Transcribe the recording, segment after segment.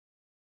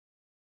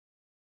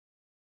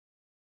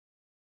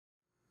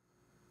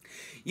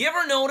You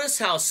ever notice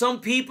how some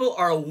people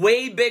are a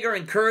way bigger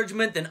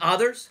encouragement than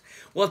others?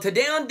 Well,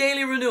 today on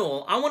Daily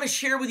Renewal, I want to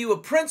share with you a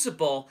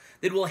principle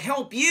that will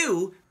help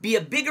you be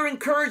a bigger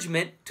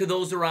encouragement to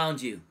those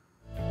around you.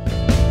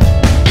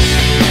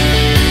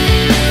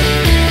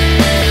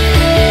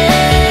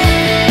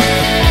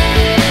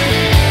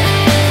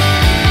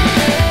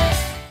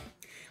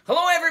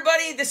 Hello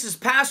everybody, this is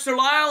Pastor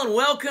Lyle and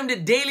welcome to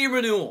Daily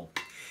Renewal.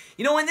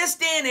 You know, in this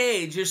day and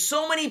age, there's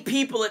so many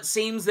people, it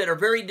seems, that are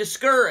very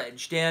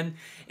discouraged. And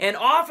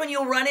often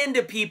you'll run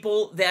into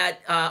people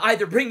that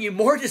either bring you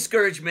more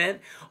discouragement,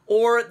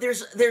 or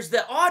there's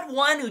the odd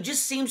one who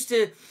just seems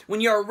to, when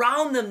you're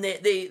around them,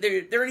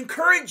 they're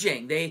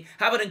encouraging. They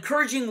have an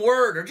encouraging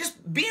word, or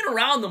just being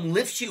around them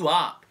lifts you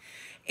up.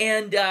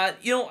 And,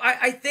 you know,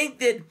 I think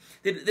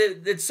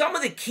that some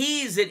of the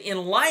keys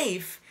in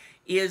life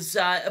is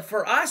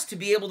for us to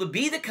be able to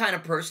be the kind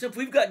of person, if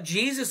we've got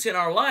Jesus in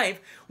our life,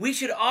 we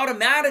should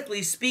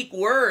automatically speak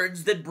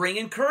words that bring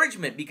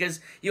encouragement because,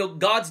 you know,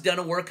 God's done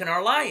a work in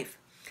our life.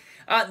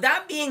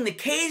 That being the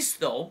case,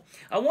 though,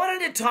 I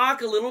wanted to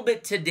talk a little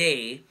bit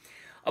today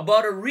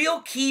about a real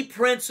key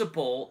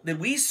principle that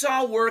we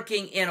saw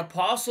working in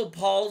Apostle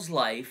Paul's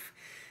life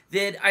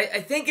that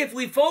I think if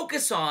we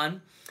focus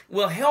on,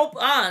 will help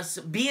us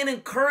be an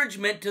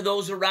encouragement to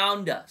those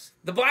around us.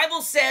 The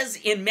Bible says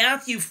in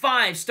Matthew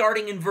 5,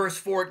 starting in verse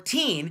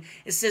 14,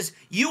 it says,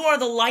 "You are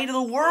the light of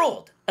the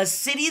world. A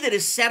city that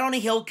is set on a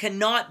hill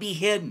cannot be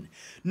hidden.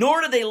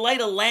 Nor do they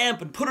light a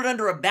lamp and put it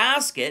under a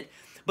basket,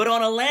 but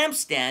on a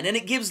lampstand, and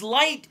it gives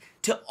light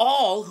to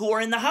all who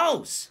are in the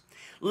house.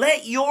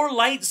 Let your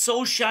light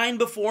so shine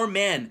before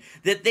men,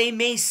 that they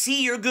may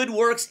see your good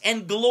works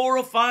and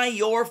glorify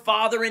your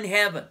Father in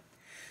heaven."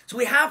 So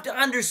we have to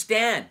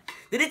understand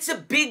that it's a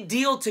big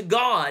deal to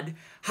God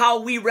how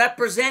we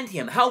represent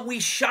Him, how we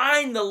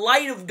shine the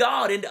light of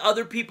God into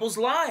other people's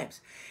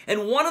lives.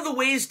 And one of the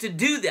ways to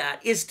do that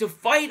is to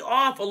fight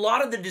off a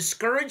lot of the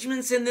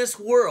discouragements in this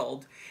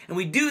world, and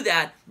we do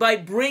that by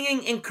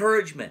bringing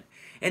encouragement.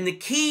 And the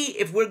key,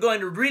 if we're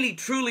going to really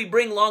truly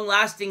bring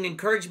long-lasting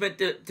encouragement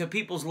to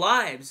people's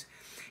lives,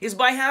 is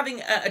by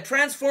having a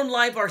transformed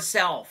life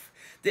ourselves.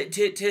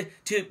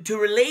 To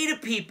relate to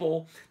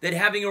people that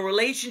having a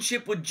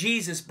relationship with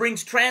Jesus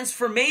brings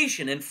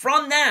transformation, and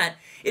from that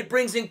it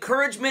brings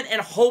encouragement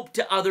and hope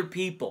to other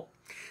people.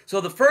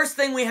 So the first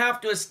thing we have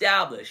to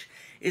establish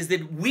is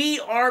that we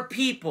are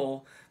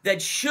people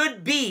that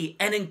should be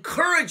an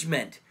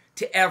encouragement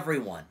to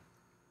everyone.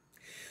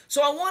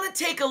 So I want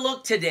to take a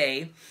look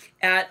today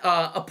at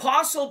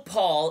Apostle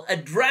Paul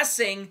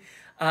addressing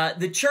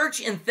the church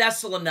in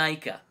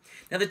Thessalonica.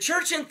 Now, the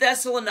church in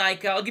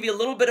Thessalonica, I'll give you a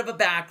little bit of a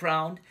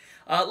background.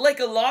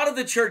 Like a lot of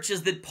the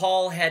churches that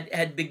Paul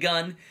had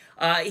begun,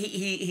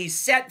 he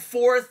set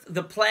forth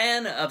the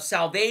plan of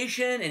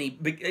salvation, and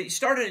he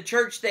started a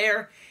church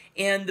there.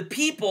 And the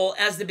people,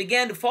 as they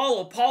began to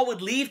follow, Paul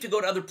would leave to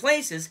go to other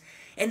places,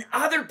 and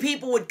other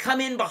people would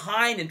come in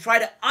behind and try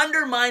to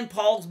undermine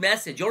Paul's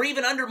message, or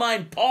even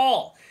undermine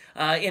Paul.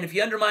 And if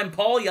you undermine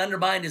Paul, you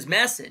undermine his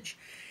message.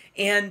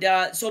 And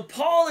so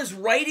Paul is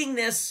writing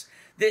this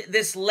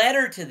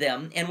letter to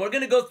them, and we're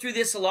going to go through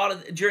this a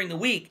lot during the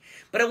week.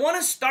 But I want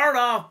to start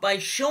off by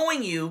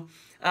showing you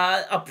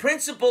a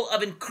principle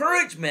of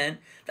encouragement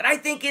that I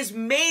think is a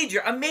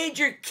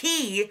major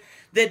key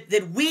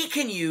that we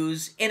can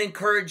use in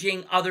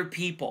encouraging other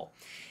people.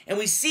 And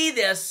we see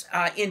this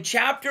in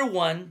chapter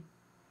 1,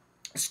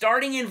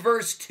 starting in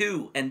verse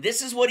 2. And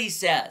this is what he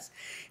says.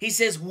 He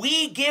says,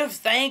 "We give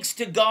thanks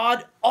to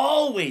God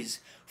always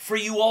for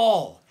you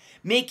all,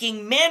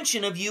 making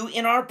mention of you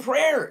in our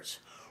prayers,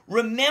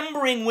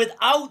 remembering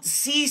without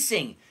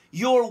ceasing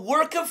your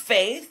work of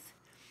faith,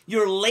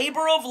 your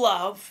labor of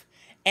love,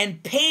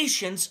 and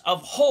patience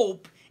of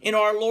hope in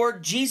our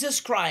Lord Jesus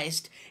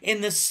Christ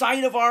in the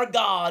sight of our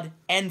God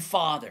and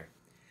Father."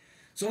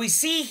 So we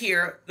see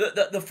here,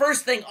 the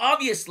first thing,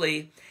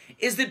 obviously,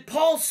 is that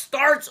Paul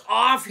starts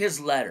off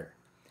his letter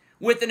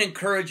with an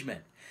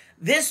encouragement.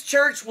 This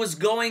church was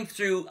going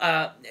through,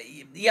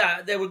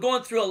 they were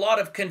going through a lot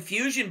of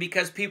confusion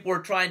because people were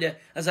trying to,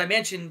 as I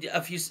mentioned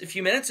a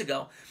few minutes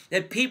ago,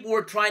 that people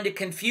were trying to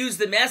confuse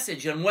the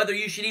message on whether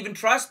you should even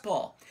trust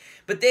Paul.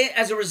 But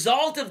as a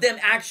result of them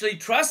actually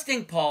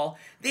trusting Paul,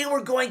 they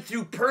were going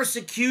through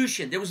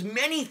persecution. There was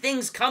many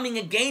things coming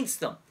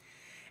against them.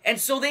 And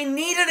so they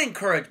needed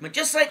encouragement,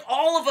 just like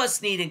all of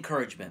us need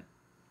encouragement.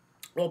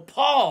 Well,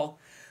 Paul,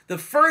 the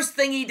first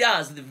thing he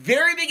does at the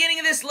very beginning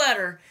of this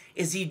letter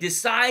is he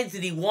decides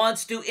that he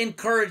wants to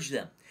encourage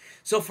them.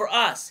 So for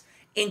us,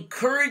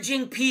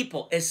 encouraging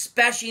people,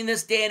 especially in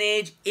this day and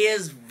age,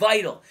 is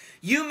vital.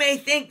 You may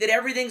think that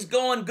everything's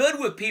going good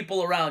with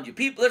people around you.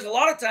 There's a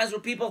lot of times where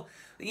people,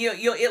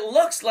 it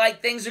looks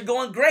like things are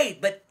going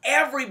great, but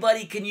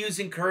everybody can use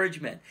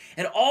encouragement.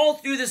 And all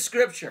through the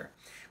scripture,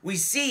 we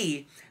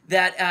see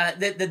that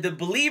the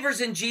believers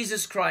in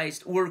Jesus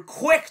Christ were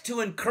quick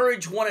to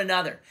encourage one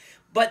another.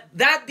 But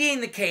that being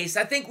the case,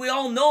 I think we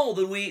all know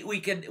that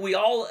we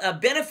all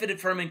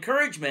benefited from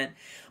encouragement.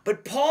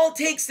 But Paul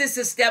takes this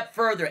a step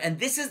further, and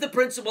this is the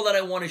principle that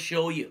I want to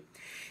show you.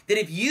 that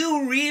if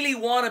you really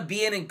want to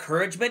be an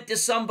encouragement to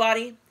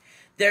somebody,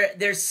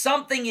 there's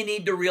something you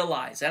need to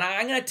realize. And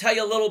I'm going to tell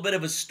you a little bit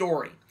of a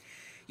story.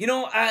 You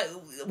know,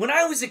 when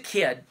I was a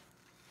kid,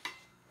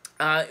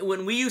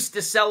 when we used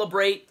to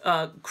celebrate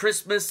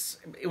Christmas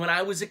when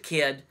I was a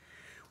kid,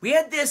 we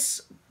had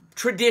this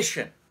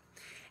tradition.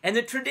 And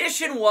the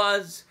tradition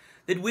was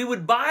that we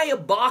would buy a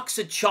box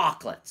of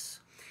chocolates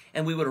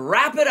and we would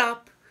wrap it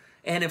up.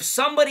 And if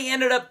somebody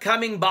ended up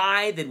coming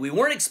by that we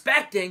weren't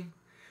expecting,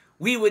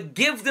 we would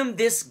give them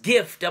this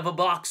gift of a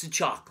box of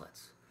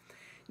chocolates.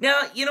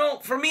 Now, you know,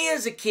 for me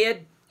as a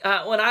kid,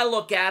 when I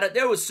look at it,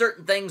 there was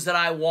certain things that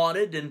I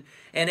wanted, and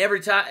every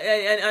time,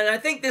 and I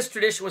think this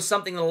tradition was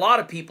something that a lot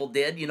of people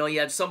did. You know, you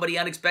had somebody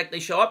unexpectedly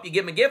show up, you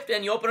give them a gift,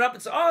 and you open it up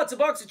and say, oh, it's a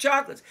box of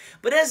chocolates.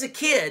 But as a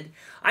kid,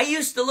 I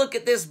used to look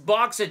at this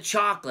box of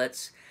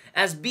chocolates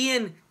as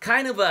being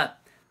kind of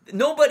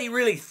nobody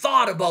really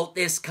thought about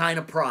this kind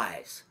of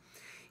prize.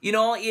 You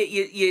know,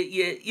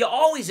 you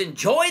always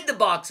enjoyed the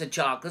box of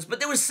chocolates, but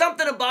there was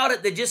something about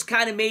it that just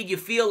kind of made you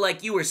feel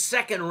like you were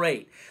second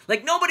rate.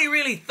 Like nobody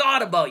really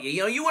thought about you.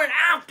 You know, you were an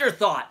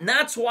afterthought, and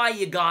that's why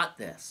you got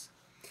this.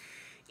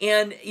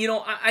 And, you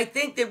know, I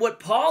think that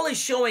what Paul is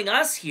showing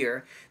us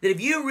here, that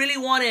if you really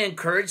want to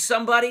encourage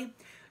somebody,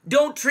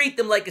 don't treat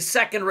them like a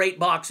second-rate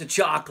box of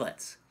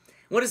chocolates.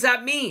 What does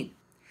that mean?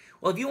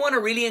 Well, if you want to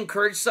really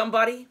encourage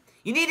somebody,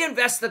 you need to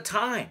invest the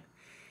time.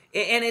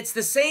 And it's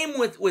the same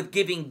with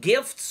giving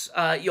gifts.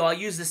 You know, I'll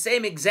use the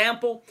same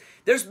example.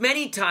 There's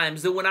many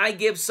times that when I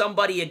give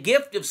somebody a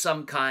gift of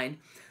some kind,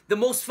 the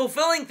most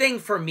fulfilling thing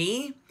for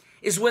me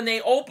is when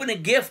they open a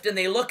gift and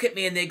they look at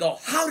me and they go,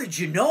 how did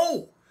you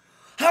know?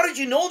 How did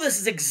you know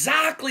this is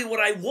exactly what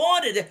I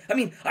wanted? I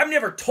mean, I've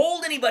never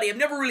told anybody. I've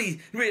never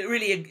really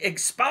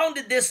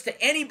expounded this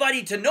to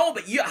anybody to know,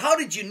 but how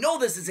did you know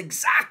this is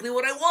exactly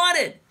what I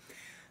wanted?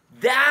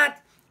 That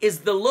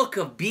is the look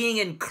of being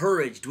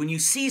encouraged when you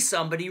see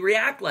somebody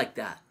react like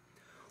that.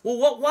 Well,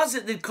 what was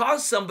it that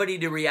caused somebody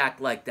to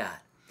react like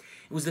that?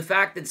 It was the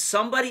fact that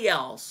somebody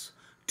else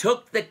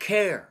took the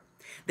care.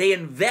 They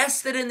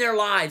invested in their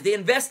lives. They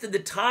invested the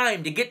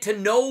time to get to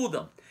know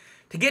them,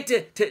 to get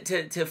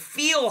to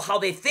feel how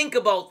they think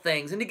about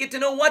things, and to get to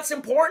know what's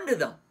important to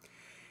them.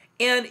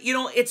 And, you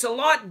know, it's a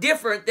lot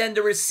different than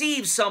to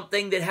receive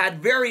something that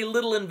had very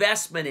little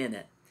investment in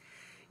it.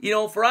 You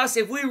know, for us,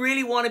 if we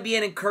really want to be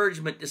an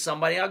encouragement to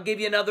somebody, I'll give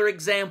you another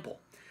example.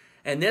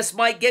 And this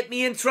might get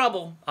me in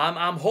trouble.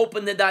 I'm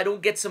hoping that I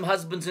don't get some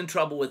husbands in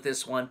trouble with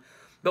this one.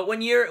 But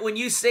when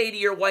you say to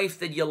your wife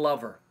that you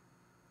love her,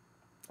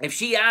 if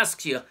she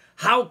asks you,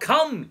 how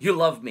come you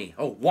love me?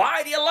 Or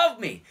why do you love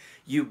me?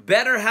 You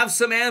better have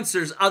some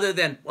answers other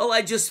than, well,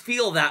 I just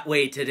feel that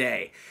way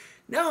today.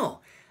 No,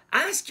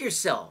 ask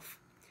yourself,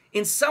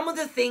 in some of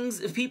the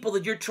things of people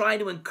that you're trying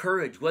to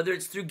encourage, whether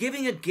it's through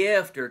giving a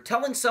gift or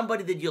telling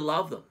somebody that you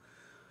love them,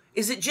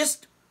 is it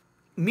just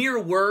mere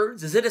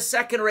words? Is it a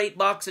second-rate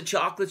box of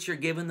chocolates you're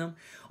giving them?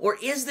 Or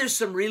is there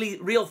some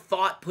real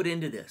thought put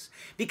into this?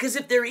 Because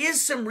if there is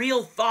some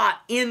real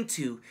thought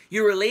into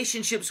your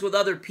relationships with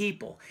other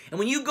people, and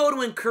when you go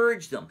to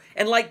encourage them,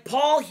 and like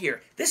Paul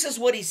here, this is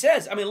what he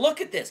says. I mean, look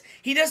at this.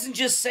 He doesn't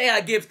just say,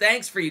 I give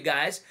thanks for you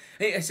guys.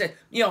 He said,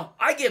 you know,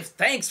 I give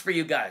thanks for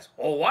you guys.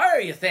 Well, why are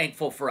you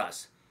thankful for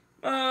us?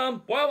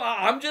 Well,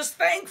 I'm just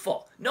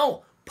thankful.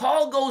 No,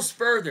 Paul goes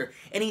further,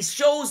 and he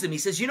shows them. He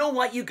says, you know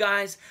what, you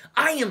guys?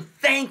 I am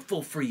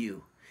thankful for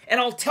you. And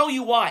I'll tell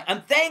you why.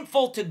 I'm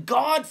thankful to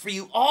God for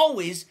you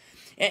always.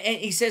 And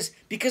he says,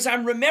 because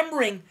I'm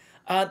remembering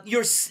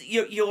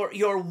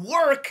your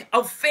work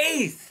of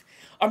faith.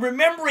 I'm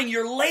remembering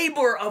your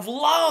labor of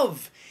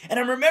love. And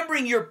I'm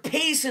remembering your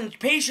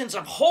patience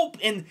of hope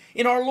in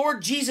our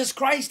Lord Jesus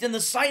Christ in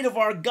the sight of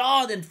our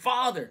God and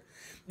Father.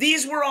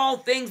 These were all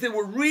things that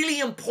were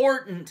really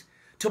important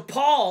to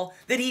Paul,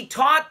 that he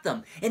taught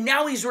them. And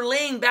now he's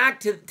relaying back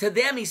to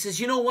them. He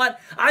says, you know what?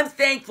 I'm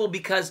thankful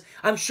because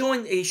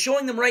he's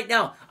showing them right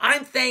now.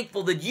 I'm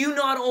thankful that you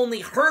not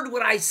only heard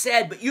what I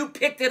said, but you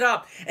picked it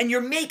up and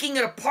you're making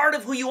it a part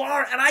of who you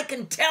are. And I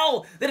can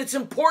tell that it's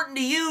important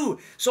to you.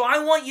 So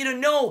I want you to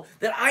know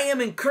that I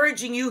am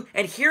encouraging you.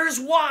 And here's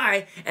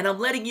why. And I'm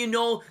letting you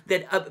know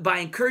that by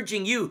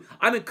encouraging you,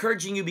 I'm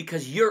encouraging you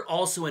because you're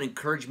also an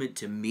encouragement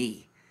to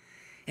me.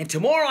 And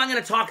tomorrow I'm going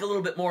to talk a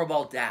little bit more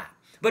about that.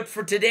 But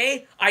for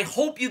today, I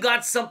hope you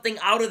got something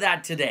out of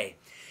that today.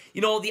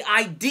 You know, the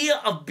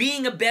idea of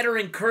being a better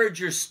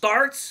encourager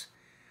starts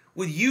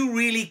with you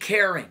really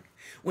caring.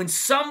 When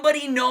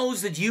somebody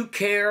knows that you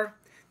care,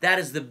 that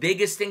is the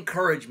biggest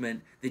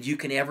encouragement that you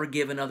can ever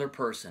give another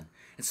person.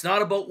 It's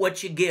not about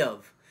what you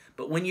give,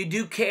 but when you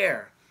do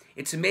care,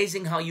 it's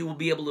amazing how you will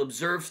be able to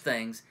observe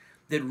things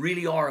that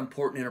really are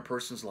important in a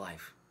person's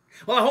life.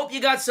 Well, I hope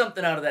you got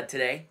something out of that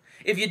today.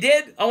 If you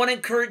did, I want to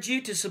encourage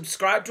you to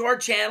subscribe to our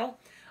channel.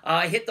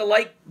 Hit the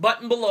like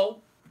button below.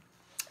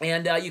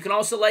 And you can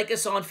also like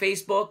us on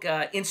Facebook,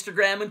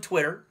 Instagram, and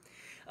Twitter.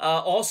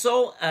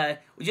 Also,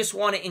 we just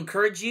want to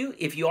encourage you,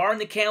 if you are in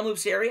the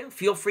Kamloops area,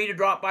 feel free to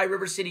drop by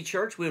River City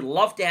Church. We would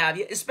love to have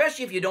you,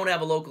 especially if you don't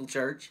have a local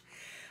church.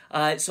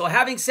 So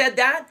having said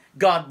that,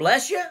 God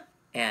bless you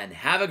and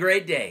have a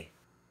great day.